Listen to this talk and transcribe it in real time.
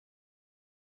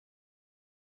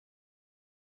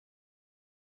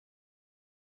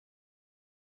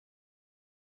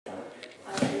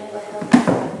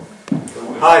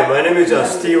Hi, my name is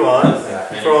Steve Wan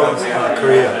from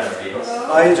Korea.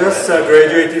 I just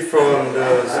graduated from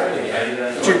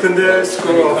the Chippendale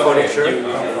School of Furniture,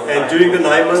 and during the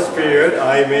 9 months period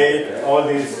I made all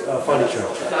these furniture.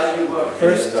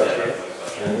 First,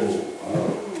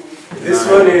 this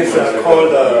one is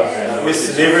called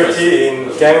Miss Liberty in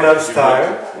Gangnam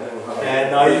Style,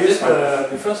 and I used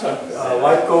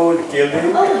white gold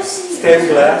gilding, stained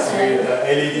glass with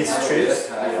LED strips,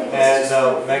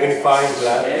 and magnifying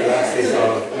glasses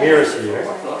mirrors here.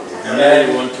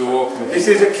 And this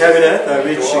is a cabinet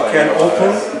which can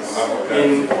open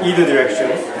in either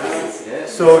direction,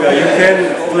 so you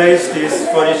can place this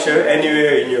furniture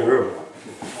anywhere in your room.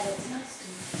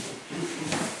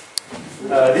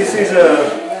 This is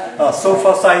a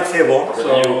sofa side table,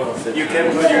 so you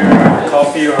can put your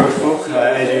coffee or book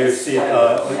as you sit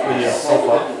on your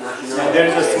sofa. And there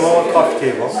is a small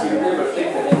coffee table.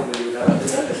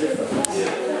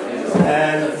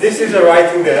 And this is a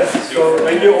writing desk, so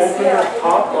when you open the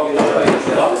top of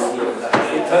the box,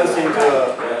 it turns into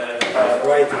a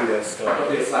writing desk.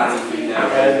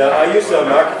 And I use a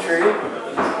marquetry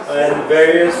and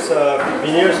various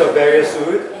veneers of various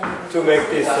wood to make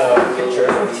this picture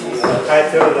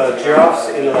titled Giraffes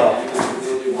in Love.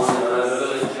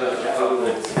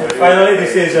 And finally,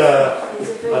 this is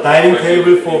a dining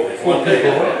table for 4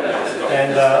 people,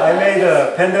 and I made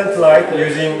a pendant light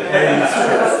using LED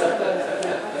strips.